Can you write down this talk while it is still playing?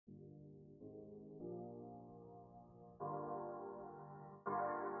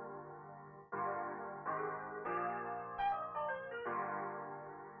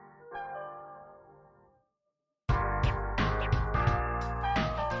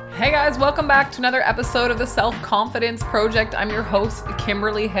Hey guys, welcome back to another episode of the Self-Confidence Project. I'm your host,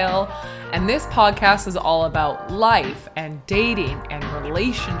 Kimberly Hill, and this podcast is all about life and dating and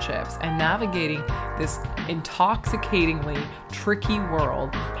relationships and navigating this intoxicatingly tricky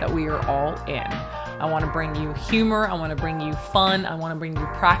world that we are all in. I want to bring you humor, I want to bring you fun, I want to bring you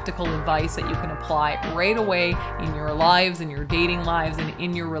practical advice that you can apply right away in your lives, in your dating lives, and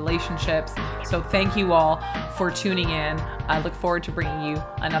in your relationships. So thank you all for tuning in. I look forward to bringing you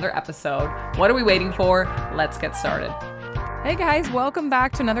another episode. What are we waiting for? Let's get started. Hey guys, welcome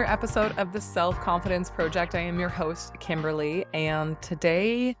back to another episode of the Self-Confidence Project. I am your host, Kimberly, and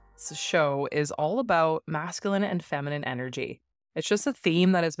today's show is all about masculine and feminine energy. It's just a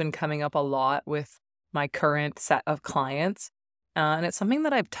theme that has been coming up a lot with my current set of clients. And it's something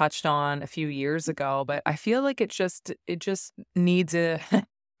that I've touched on a few years ago, but I feel like it just needs a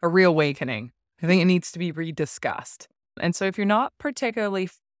reawakening. I think it needs to be rediscussed. And so if you're not particularly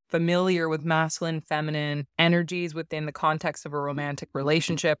familiar with masculine, feminine energies within the context of a romantic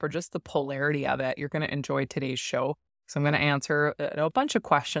relationship or just the polarity of it, you're going to enjoy today's show. So I'm going to answer a bunch of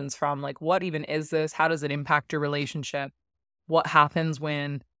questions from like, what even is this? How does it impact your relationship? What happens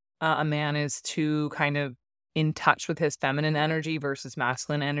when a man is too kind of in touch with his feminine energy versus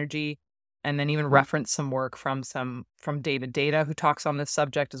masculine energy? And then even reference some work from David Deida, who talks on this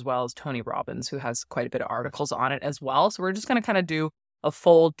subject, as well as Tony Robbins, who has quite a bit of articles on it as well. So we're just going to kind of do a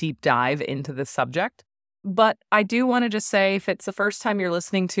full deep dive into this subject. But I do want to just say, if it's the first time you're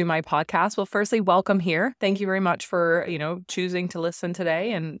listening to my podcast, well, firstly, welcome here. Thank you very much for, choosing to listen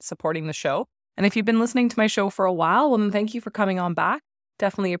today and supporting the show. And if you've been listening to my show for a while, well, then thank you for coming on back.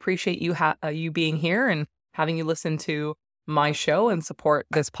 Definitely appreciate you being here and having you listen to my show and support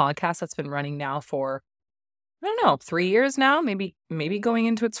this podcast that's been running now for, 3 years now, maybe going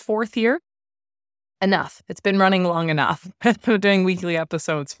into its fourth year. Enough. It's been running long enough. I've been doing weekly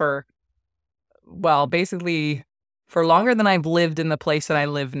episodes basically for longer than I've lived in the place that I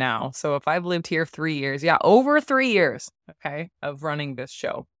live now. So if I've lived here 3 years, over 3 years, of running this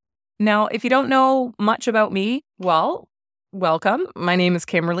show. Now, if you don't know much about me, well, welcome. My name is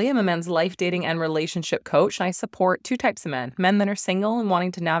Kimberly. I'm a men's life, dating, and relationship coach. And I support two types of men that are single and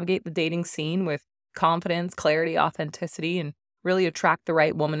wanting to navigate the dating scene with confidence, clarity, authenticity, and really attract the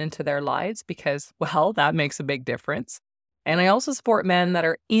right woman into their lives because, well, that makes a big difference. And I also support men that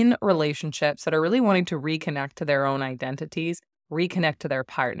are in relationships that are really wanting to reconnect to their own identities, reconnect to their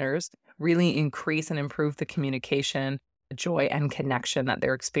partners, really increase and improve the communication, joy, and connection that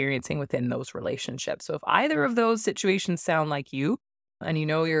they're experiencing within those relationships. So if either of those situations sound like you, and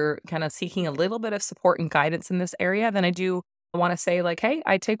you're kind of seeking a little bit of support and guidance in this area, then I do want to say hey,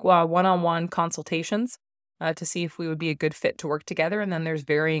 I take one-on-one consultations to see if we would be a good fit to work together. And then there's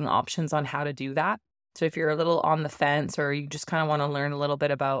varying options on how to do that. So if you're a little on the fence or you just kind of want to learn a little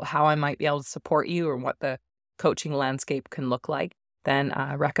bit about how I might be able to support you or what the coaching landscape can look like, then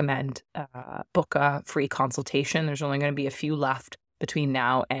I recommend book a free consultation. There's only going to be a few left between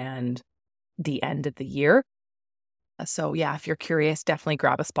now and the end of the year. So if you're curious, definitely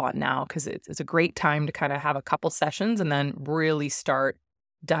grab a spot now because it's a great time to kind of have a couple sessions and then really start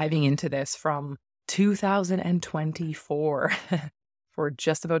diving into this from 2024. We're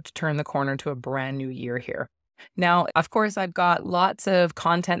just about to turn the corner to a brand new year here. Now, of course, I've got lots of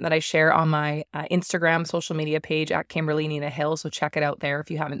content that I share on my Instagram social media page at Kimberly Nina Hill. So check it out there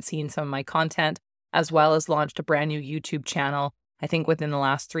if you haven't seen some of my content, as well as launched a brand new YouTube channel, I think within the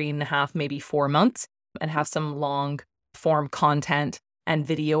last 3.5, maybe 4 months, and have some long form content and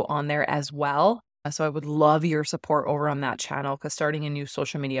video on there as well. So I would love your support over on that channel because starting a new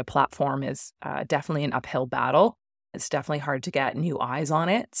social media platform is definitely an uphill battle. It's definitely hard to get new eyes on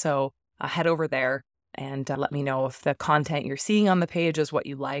it. So head over there and let me know if the content you're seeing on the page is what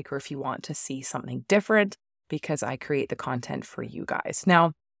you like or if you want to see something different because I create the content for you guys.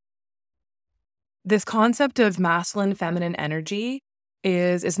 Now, this concept of masculine, feminine energy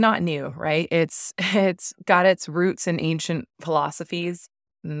is not new, right? It's got its roots in ancient philosophies.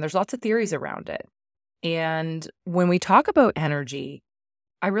 And there's lots of theories around it. And when we talk about energy,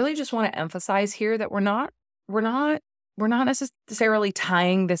 I really just want to emphasize here that we're not necessarily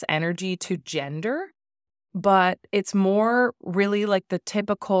tying this energy to gender, but it's more really like the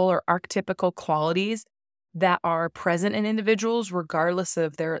typical or archetypical qualities that are present in individuals regardless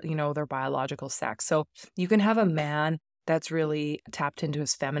of their biological sex. So you can have a man that's really tapped into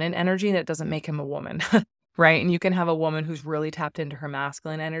his feminine energy that doesn't make him a woman. Right. And you can have a woman who's really tapped into her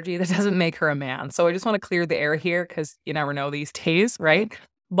masculine energy that doesn't make her a man. So I just want to clear the air here because you never know these days. Right.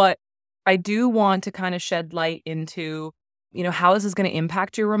 But I do want to kind of shed light into how is this going to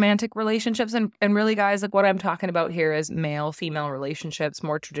impact your romantic relationships? And really, guys, like what I'm talking about here is male-female relationships,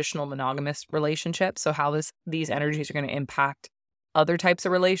 more traditional monogamous relationships. So how these energies are going to impact other types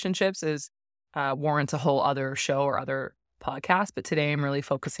of relationships is warrants a whole other show or other podcast. But today I'm really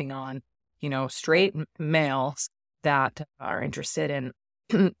focusing on, straight males that are interested in,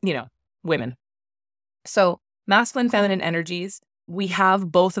 women. So masculine, feminine energies, we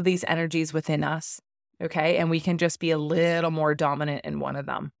have both of these energies within us. Okay. And we can just be a little more dominant in one of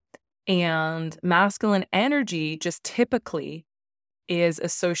them. And masculine energy just typically is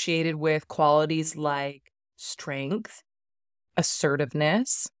associated with qualities like strength,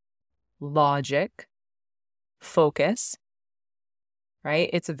 assertiveness, logic, focus, right?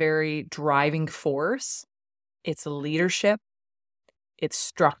 It's a very driving force. It's leadership. It's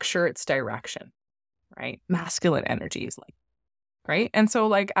structure. It's direction, right? Masculine energy is like, right? And so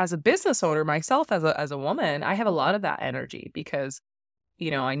like as a business owner, myself as a woman, I have a lot of that energy because,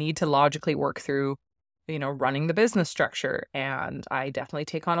 I need to logically work through, running the business structure. And I definitely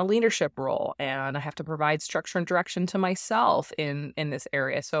take on a leadership role and I have to provide structure and direction to myself in this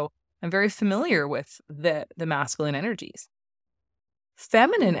area. So I'm very familiar with the masculine energies.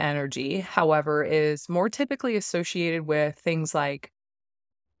 Feminine energy, however, is more typically associated with things like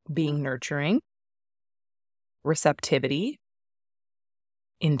being nurturing, receptivity,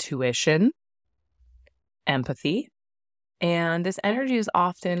 intuition, empathy. And this energy is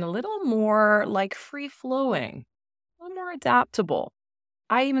often a little more like free-flowing, a little more adaptable.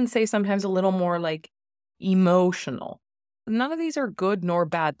 I even say sometimes a little more like emotional. None of these are good nor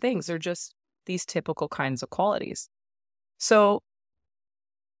bad things. They're just these typical kinds of qualities. So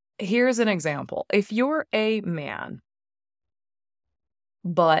here's an example. If you're a man,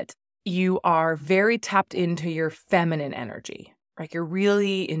 but you are very tapped into your feminine energy, like you're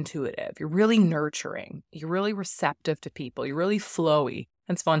really intuitive, you're really nurturing, you're really receptive to people, you're really flowy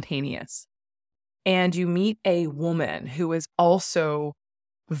and spontaneous. And you meet a woman who is also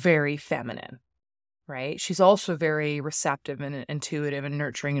very feminine, right? She's also very receptive and intuitive and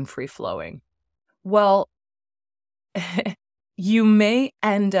nurturing and free-flowing. Well, you may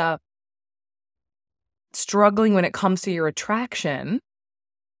end up struggling when it comes to your attraction,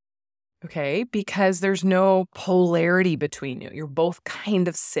 okay, because there's no polarity between you. You're both kind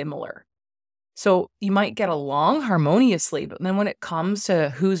of similar. So you might get along harmoniously, but then when it comes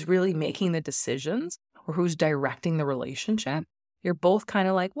to who's really making the decisions or who's directing the relationship, you're both kind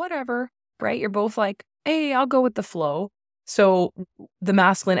of like, whatever, right? You're both like, hey, I'll go with the flow. So the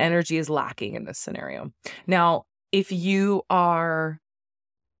masculine energy is lacking in this scenario. Now, if you are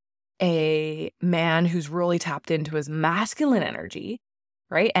a man who's really tapped into his masculine energy,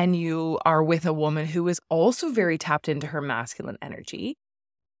 right? And you are with a woman who is also very tapped into her masculine energy,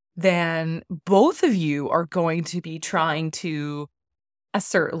 then both of you are going to be trying to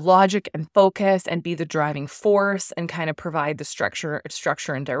assert logic and focus and be the driving force and kind of provide the structure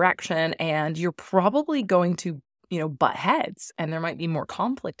and direction. And you're probably going to, butt heads, and there might be more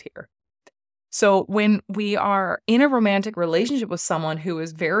conflict here. So when we are in a romantic relationship with someone who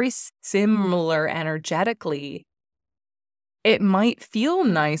is very similar energetically, it might feel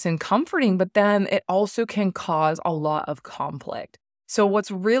nice and comforting, but then it also can cause a lot of conflict. So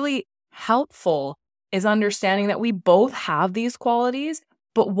what's really helpful is understanding that we both have these qualities,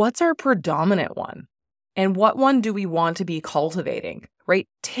 but what's our predominant one? And what one do we want to be cultivating, right?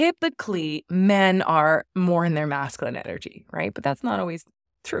 Typically, men are more in their masculine energy, right? But that's not always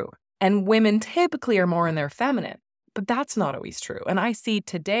true. And women typically are more in their feminine, but that's not always true. And I see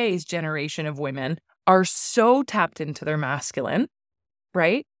today's generation of women are so tapped into their masculine,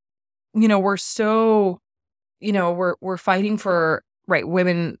 right? We're so, we're fighting for, right,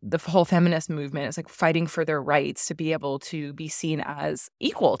 women, the whole feminist movement is like fighting for their rights to be able to be seen as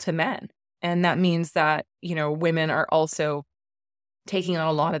equal to men. And that means that, women are also taking on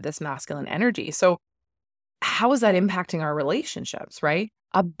a lot of this masculine energy. So how is that impacting our relationships, right?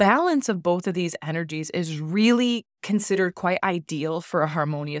 A balance of both of these energies is really considered quite ideal for a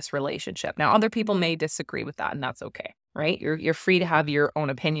harmonious relationship. Now, other people may disagree with that, and that's okay, right? You're free to have your own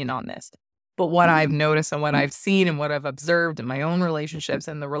opinion on this. But what I've noticed and what I've seen and what I've observed in my own relationships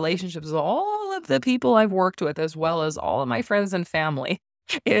and the relationships of all of the people I've worked with, as well as all of my friends and family,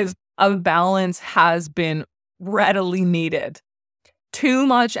 is a balance has been readily needed. Too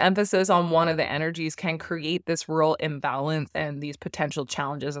much emphasis on one of the energies can create this real imbalance and these potential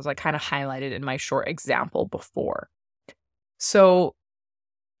challenges, as I kind of highlighted in my short example before. So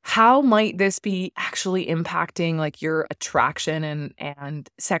how might this be actually impacting like your attraction and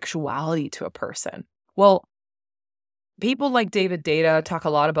sexuality to a person? Well, people like David Deida talk a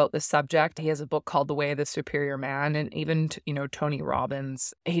lot about this subject. He has a book called The Way of the Superior Man, and even, Tony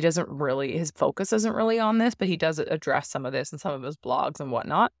Robbins, his focus isn't really on this, but he does address some of this in some of his blogs and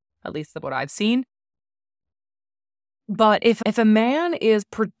whatnot, at least what I've seen. But if a man is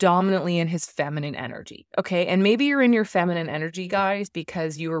predominantly in his feminine energy, okay, and maybe you're in your feminine energy, guys,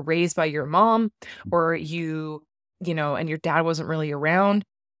 because you were raised by your mom, or and your dad wasn't really around,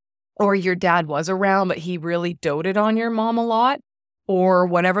 or your dad was around, but he really doted on your mom a lot, or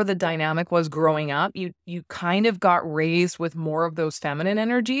whatever the dynamic was growing up, you kind of got raised with more of those feminine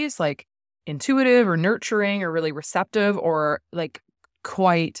energies, like intuitive or nurturing or really receptive, or like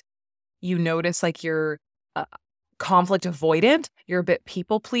you notice like you're conflict avoidant, you're a bit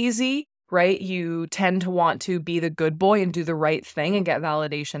people pleasy, right? You tend to want to be the good boy and do the right thing and get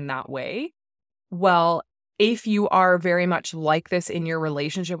validation that way. Well, if you are very much like this in your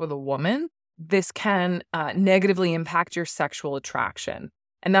relationship with a woman, this can negatively impact your sexual attraction.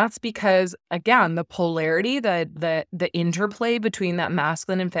 And that's because, again, the polarity, the interplay between that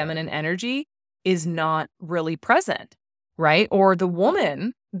masculine and feminine energy is not really present, right? Or the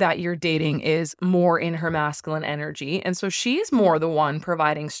woman that you're dating is more in her masculine energy. And so she's more the one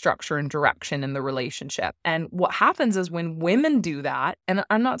providing structure and direction in the relationship. And what happens is when women do that, and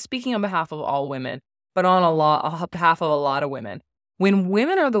I'm not speaking on behalf of all women, but on behalf of a lot of women, when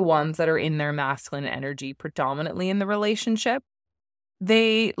women are the ones that are in their masculine energy predominantly in the relationship,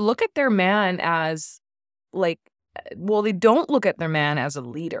 they look at their man as they don't look at their man as a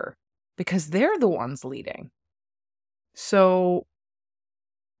leader because they're the ones leading. So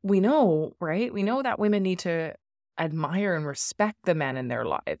we know, right? We know that women need to admire and respect the men in their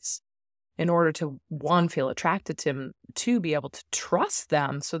lives in order to, one, feel attracted to them, two, be able to trust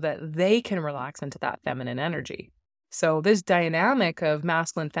them so that they can relax into that feminine energy. So this dynamic of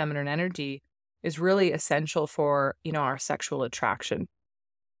masculine, feminine energy is really essential for, our sexual attraction.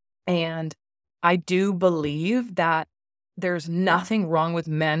 And I do believe that there's nothing wrong with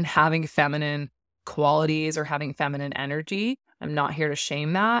men having feminine qualities or having feminine energy. I'm not here to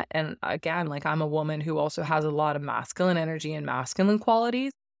shame that. And again, like, I'm a woman who also has a lot of masculine energy and masculine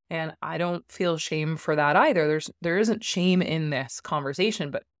qualities. And I don't feel shame for that either. There isn't shame in this conversation,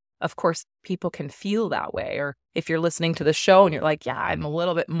 but of course people can feel that way. Or if you're listening to the show and you're like, yeah, I'm a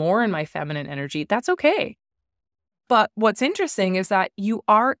little bit more in my feminine energy, that's okay. But what's interesting is that you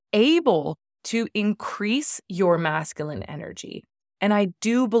are able to increase your masculine energy. And I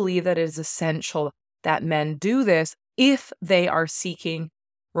do believe that it is essential that men do this if they are seeking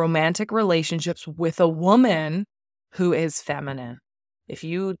romantic relationships with a woman who is feminine. If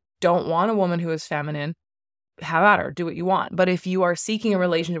you don't want a woman who is feminine, have at her, do what you want. But if you are seeking a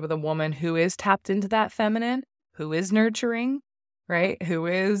relationship with a woman who is tapped into that feminine, who is nurturing, right? Who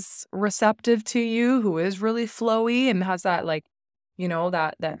is receptive to you, who is really flowy and has that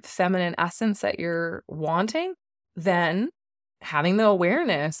that feminine essence that you're wanting, then having the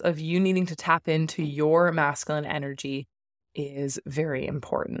awareness of you needing to tap into your masculine energy is very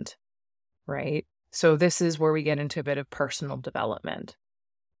important, right? So this is where we get into a bit of personal development,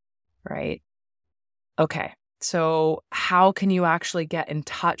 right? Okay, so how can you actually get in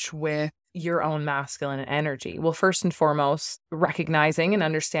touch with your own masculine energy? Well, first and foremost, recognizing and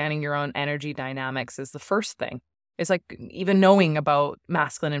understanding your own energy dynamics is the first thing. It's like even knowing about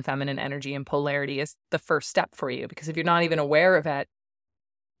masculine and feminine energy and polarity is the first step for you, because if you're not even aware of it,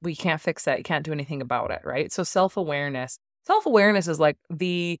 we can't fix that. You can't do anything about it, right? So self-awareness is like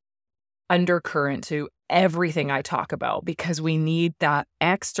the undercurrent to everything I talk about, because we need that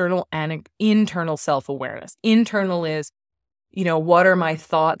external and internal self-awareness. Internal is, what are my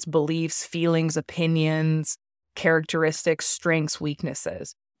thoughts, beliefs, feelings, opinions, characteristics, strengths,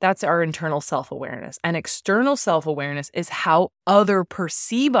 weaknesses? That's our internal self-awareness. And external self-awareness is how others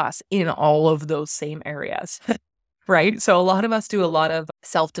perceive us in all of those same areas, right? So a lot of us do a lot of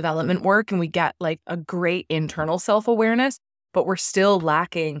self-development work and we get like a great internal self-awareness, but we're still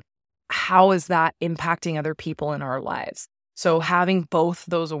lacking how is that impacting other people in our lives. So having both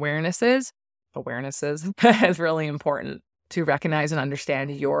those awarenesses is really important to recognize and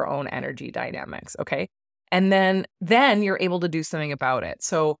understand your own energy dynamics, okay? And then you're able to do something about it.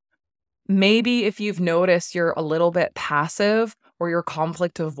 So maybe if you've noticed you're a little bit passive, or you're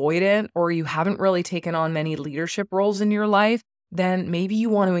conflict avoidant, or you haven't really taken on many leadership roles in your life, then maybe you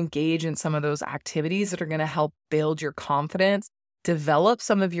want to engage in some of those activities that are going to help build your confidence, develop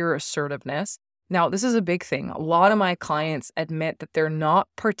some of your assertiveness. Now, this is a big thing. A lot of my clients admit that they're not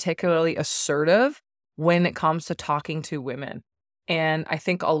particularly assertive when it comes to talking to women. And I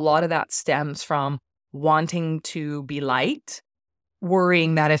think a lot of that stems from wanting to be liked,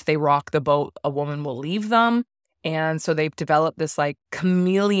 worrying that if they rock the boat, a woman will leave them, And so they've developed this like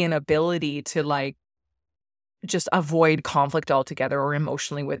chameleon ability to like just avoid conflict altogether or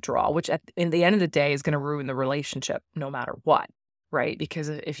emotionally withdraw, which in the end of the day is going to ruin the relationship no matter what, right? Because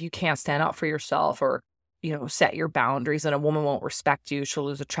if you can't stand up for yourself or, set your boundaries, then a woman won't respect you. She'll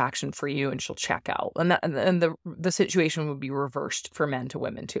lose attraction for you and she'll check out. And the situation would be reversed for men to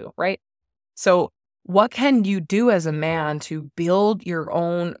women too, right? So what can you do as a man to build your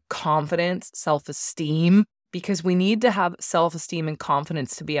own confidence, self-esteem? Because we need to have self-esteem and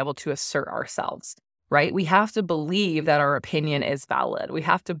confidence to be able to assert ourselves, right? We have to believe that our opinion is valid. We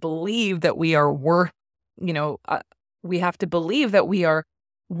have to believe that we are worth, we have to believe that we are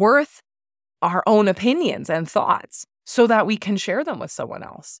worth our own opinions and thoughts so that we can share them with someone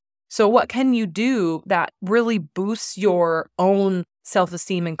else. So what can you do that really boosts your own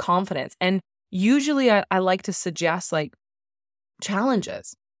self-esteem and confidence? And usually I like to suggest like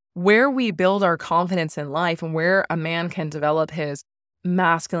challenges where we build our confidence in life, and where a man can develop his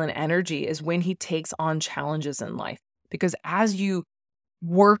masculine energy is when he takes on challenges in life. Because as you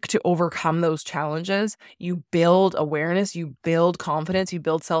work to overcome those challenges, you build awareness, you build confidence, you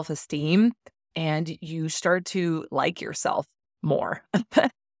build self-esteem, and you start to like yourself more.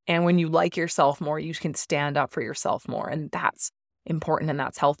 And when you like yourself more, you can stand up for yourself more. And that's important and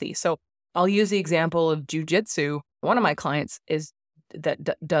that's healthy. So I'll use the example of jujitsu. One of my clients does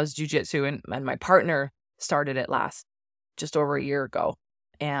jujitsu, and my partner started it just over a year ago.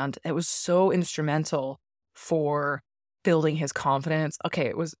 And it was so instrumental for building his confidence. Okay,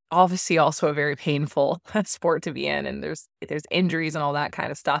 it was obviously also a very painful sport to be in, and there's injuries and all that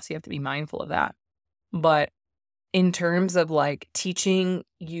kind of stuff, so you have to be mindful of that. But in terms of like teaching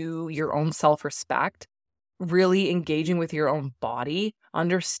you your own self-respect, really engaging with your own body,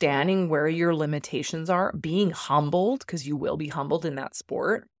 understanding where your limitations are, being humbled, because you will be humbled in that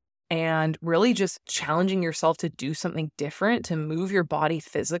sport, and really just challenging yourself to do something different, to move your body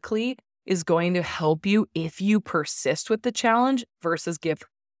physically, is going to help you if you persist with the challenge versus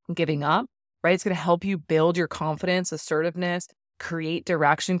giving up, right? It's going to help you build your confidence, assertiveness, create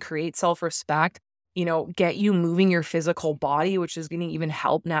direction, create self-respect, get you moving your physical body, which is going to even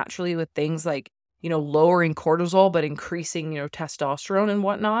help naturally with things like, lowering cortisol, but increasing, testosterone and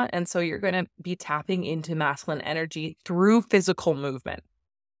whatnot. And so you're going to be tapping into masculine energy through physical movement.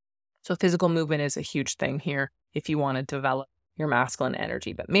 So physical movement is a huge thing here if you want to develop your masculine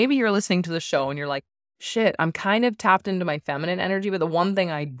energy. But maybe you're listening to the show and you're like, shit, I'm kind of tapped into my feminine energy, but the one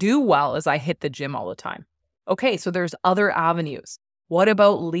thing I do well is I hit the gym all the time. Okay, so there's other avenues. What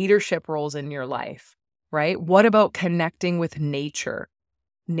about leadership roles in your life, right? What about connecting with nature?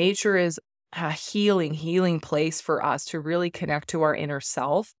 Nature is a healing place for us to really connect to our inner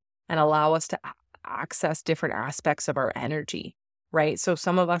self and allow us to access different aspects of our energy, right? So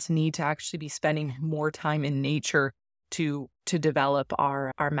some of us need to actually be spending more time in nature to develop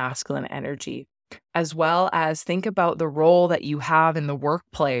our masculine energy, as well as think about the role that you have in the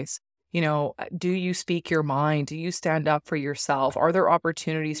workplace. Do you speak your mind? Do you stand up for yourself? Are there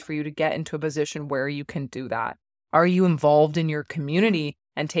opportunities for you to get into a position where you can do that? Are you involved in your community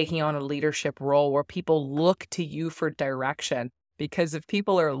and taking on a leadership role where people look to you for direction? Because if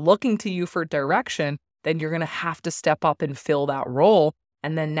people are looking to you for direction, then you're going to have to step up and fill that role.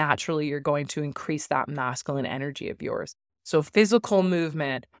 And then naturally, you're going to increase that masculine energy of yours. So physical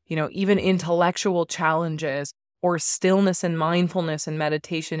movement, even intellectual challenges, or stillness and mindfulness and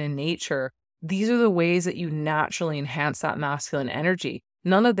meditation in nature, these are the ways that you naturally enhance that masculine energy.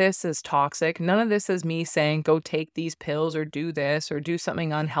 None of this is toxic. None of this is me saying, go take these pills or do this or do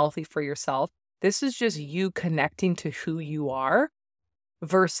something unhealthy for yourself. This is just you connecting to who you are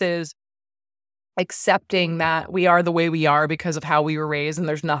versus accepting that we are the way we are because of how we were raised and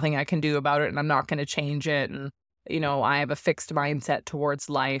there's nothing I can do about it and I'm not going to change it. And, I have a fixed mindset towards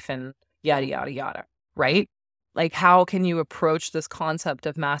life and yada, yada, yada, right? Like, how can you approach this concept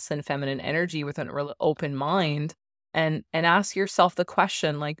of masculine and feminine energy with an open mind and ask yourself the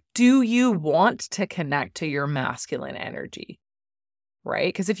question, like, do you want to connect to your masculine energy, right?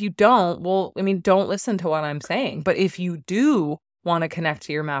 Because if you don't, don't listen to what I'm saying. But if you do want to connect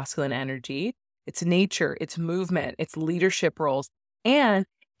to your masculine energy, it's nature, it's movement, it's leadership roles, and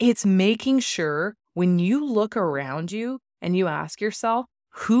it's making sure when you look around you and you ask yourself,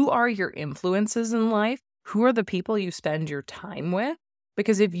 who are your influences in life? Who are the people you spend your time with?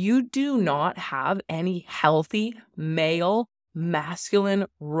 Because if you do not have any healthy male, masculine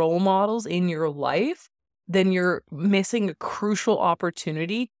role models in your life, then you're missing a crucial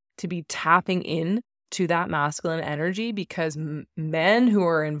opportunity to be tapping in to that masculine energy, because men who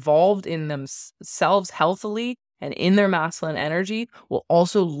are involved in themselves healthily and in their masculine energy will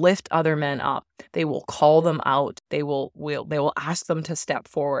also lift other men up. They will call them out. They will ask them to step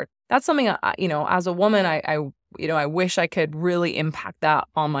forward. That's something as a woman, I wish I could really impact that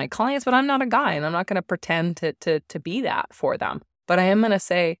on my clients, but I'm not a guy and I'm not going to pretend to be that for them. But I am going to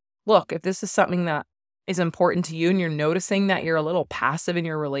say, look, if this is something that is important to you and you're noticing that you're a little passive in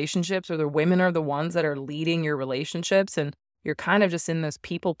your relationships, or the women are the ones that are leading your relationships and you're kind of just in this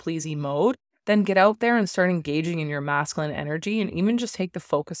people-pleasing mode, then get out there and start engaging in your masculine energy and even just take the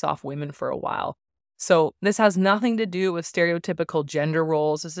focus off women for a while. So this has nothing to do with stereotypical gender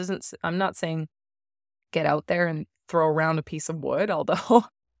roles. I'm not saying get out there and throw around a piece of wood, although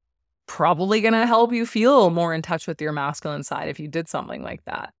probably going to help you feel more in touch with your masculine side if you did something like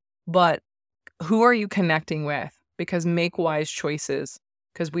that. But who are you connecting with? Because make wise choices,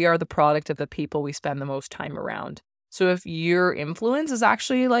 because we are the product of the people we spend the most time around. So if your influence is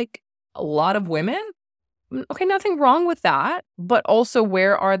actually like a lot of women, okay, nothing wrong with that. But also,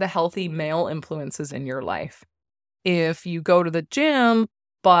 where are the healthy male influences in your life? If you go to the gym,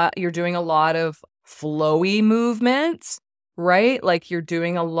 but you're doing a lot of flowy movements, right? Like you're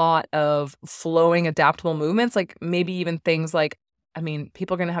doing a lot of flowing, adaptable movements, like maybe even things like,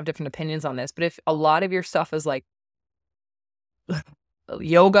 people are going to have different opinions on this, but if a lot of your stuff is like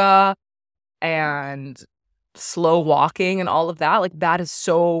yoga and slow walking and all of that, like that is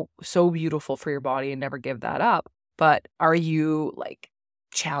so, so beautiful for your body, and never give that up. But are you like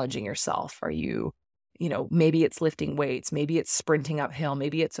challenging yourself? Are you, maybe it's lifting weights, maybe it's sprinting uphill,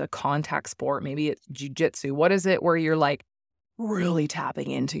 maybe it's a contact sport, maybe it's jujitsu. What is it where you're like really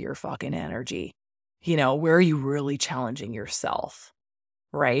tapping into your fucking energy? Where are you really challenging yourself,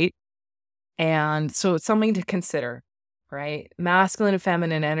 right? And so it's something to consider, right? Masculine and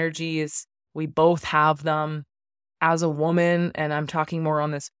feminine energies, we both have them. As a woman, and I'm talking more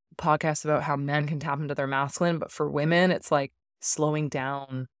on this podcast about how men can tap into their masculine, but for women, it's like slowing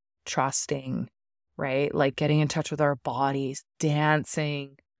down, trusting, right? Like getting in touch with our bodies,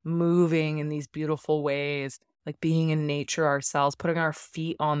 dancing, moving in these beautiful ways, like being in nature ourselves, putting our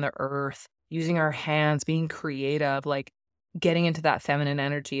feet on the earth, using our hands, being creative, like getting into that feminine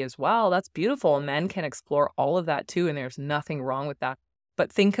energy as well. That's beautiful. And men can explore all of that too. And there's nothing wrong with that.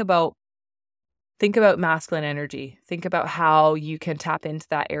 But think about masculine energy. Think about how you can tap into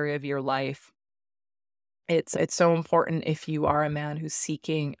that area of your life. It's so important if you are a man who's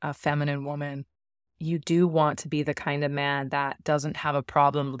seeking a feminine woman. You do want to be the kind of man that doesn't have a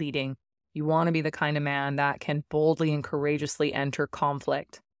problem leading. You want to be the kind of man that can boldly and courageously enter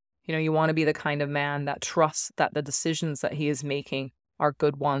conflict. You want to be the kind of man that trusts that the decisions that he is making are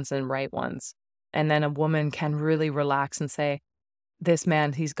good ones and right ones. And then a woman can really relax and say, this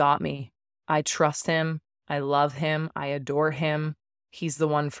man, he's got me. I trust him. I love him. I adore him. He's the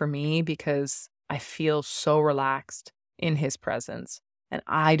one for me because I feel so relaxed in his presence. And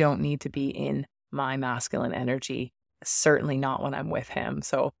I don't need to be in my masculine energy, certainly not when I'm with him.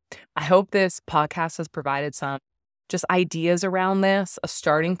 So I hope this podcast has provided some just ideas around this, a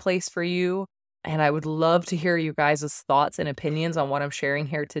starting place for you. And I would love to hear you guys' thoughts and opinions on what I'm sharing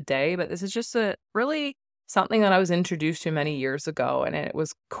here today. But this is just really something that I was introduced to many years ago. And it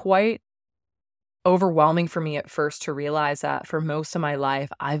was quite overwhelming for me at first to realize that for most of my life,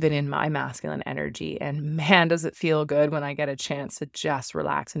 I've been in my masculine energy. And man, does it feel good when I get a chance to just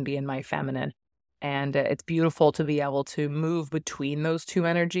relax and be in my feminine. And it's beautiful to be able to move between those two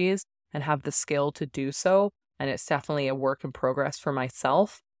energies and have the skill to do so. And it's definitely a work in progress for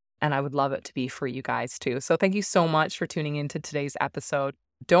myself. And I would love it to be for you guys too. So thank you so much for tuning into today's episode.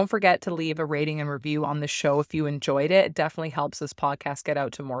 Don't forget to leave a rating and review on the show if you enjoyed it. It definitely helps this podcast get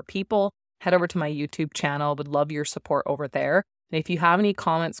out to more people. Head over to my YouTube channel. Would love your support over there. And if you have any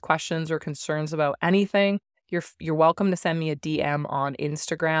comments, questions, or concerns about anything, you're welcome to send me a DM on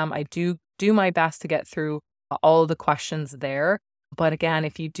Instagram. I do my best to get through all of the questions there. But again,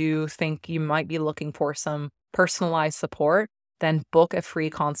 if you do think you might be looking for some personalized support, then book a free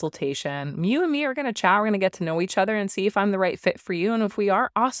consultation. You and me are going to chat. We're going to get to know each other and see if I'm the right fit for you. And if we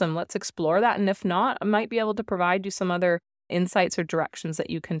are, awesome. Let's explore that. And if not, I might be able to provide you some other insights or directions that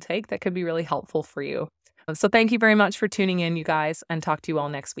you can take that could be really helpful for you. So thank you very much for tuning in, you guys, and talk to you all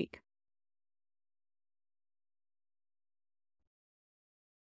next week.